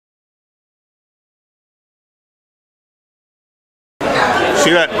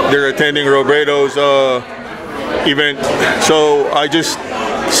See that? They're attending Robredo's event. So I just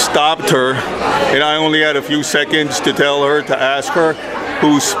stopped her, and I only had a few seconds to tell her, to ask her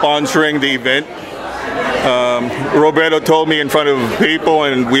who's sponsoring the event. Robredo told me in front of people,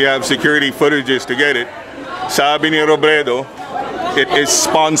 and we have security footages to get it. Sabi ni Robredo, it is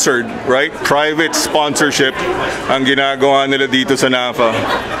sponsored, right? Private sponsorship ang ginagawa nila dito sa NAFA.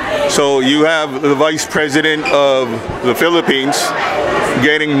 So you have the Vice President of the Philippines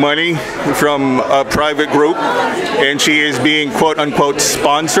getting money from a private group, and she is being quote-unquote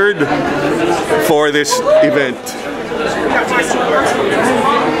sponsored for this event.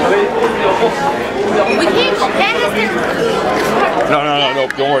 No,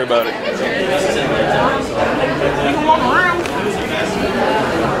 don't worry about it.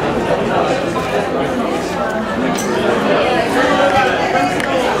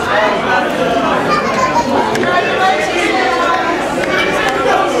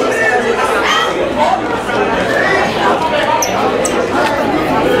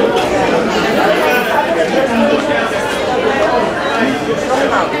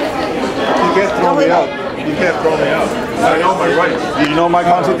 You can't throw me out. You can't throw me out. I know my rights. Do you know my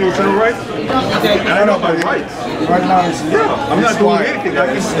constitutional rights? I know my rights. Right now, I'm not doing anything. I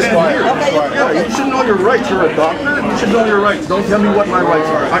can stand here. Yeah, you should know your rights. You're a doctor. You should know your rights. Don't tell me what my rights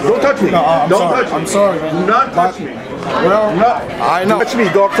are. Don't touch me. Don't touch me. I'm sorry, man. Do not touch me. Well, I know. Touch me,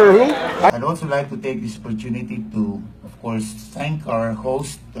 Doctor Who. I'd also like to take this opportunity to, of course, thank our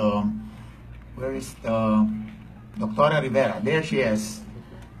host. Where is the Doctora Rivera? There she is.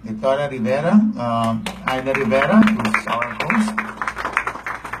 Doctora Rivera, Ida Rivera, who's our host.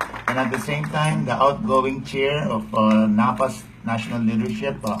 And at the same time, the outgoing chair of NAFA's national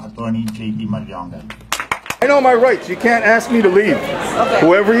leadership, Attorney J.D. Malyonga. I know my rights. You can't ask me to leave. Okay.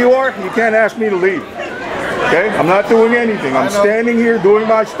 Whoever you are, you can't ask me to leave. Okay? I'm not doing anything. I'm standing here doing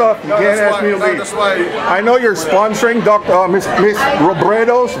my stuff. You can't ask me to leave. I know you're sponsoring Miss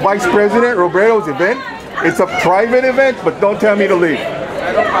Robredo's, Vice President Robredo's event. It's a private event, but don't tell me to leave.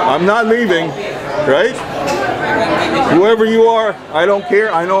 I'm not leaving, right? Whoever you are, I don't care.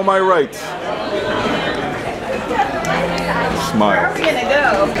 I know my rights. Smile.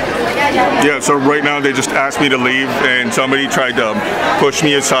 Yeah, so right now they just asked me to leave, and somebody tried to push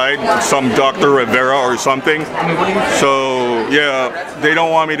me aside, some Dr. Rivera or something. So yeah, they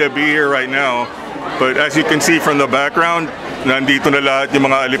don't want me to be here right now. But as you can see from the background, nandito na lahat yung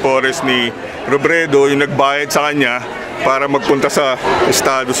mga alipores ni Robredo, yung nagbayad sa kanya para magpunta sa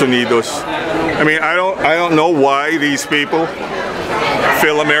Estados Unidos. I mean, I don't know why these people,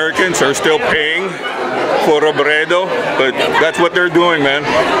 Phil Americans, are still paying for Robredo, but that's what they're doing, man.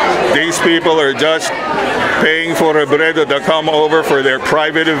 These people are just paying for Robredo to come over for their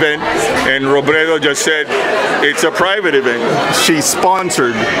private event, and Robredo just said it's a private event. She's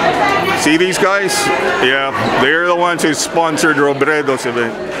sponsored. See these guys? Yeah, they're the ones who sponsored Robredo's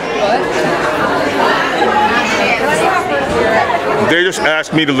event. They just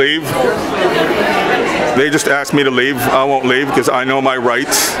asked me to leave. They just asked me to leave. I won't leave because I know my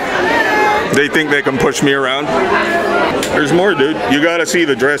rights. They think they can push me around. There's more, dude. You gotta see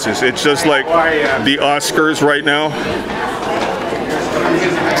the dresses. It's just like the Oscars right now.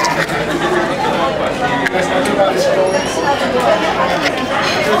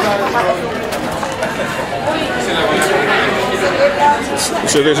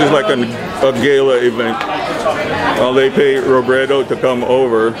 So this is like a gala event. Well, they pay Robredo to come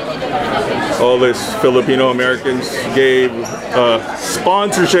over. All this Filipino Americans gave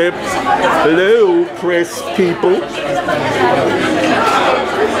sponsorship. Hello, press people.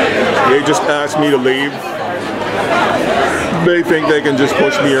 They just asked me to leave. They think they can just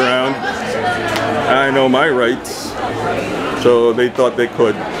push me around. I know my rights, so they thought they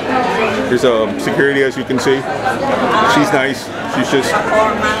could. There's security, as you can see. She's nice. She's just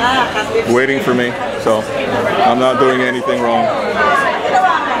waiting for me, so I'm not doing anything wrong.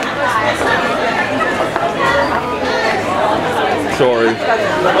 Sorry.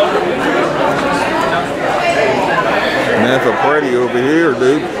 And that's a party over here,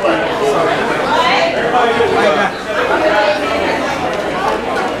 dude.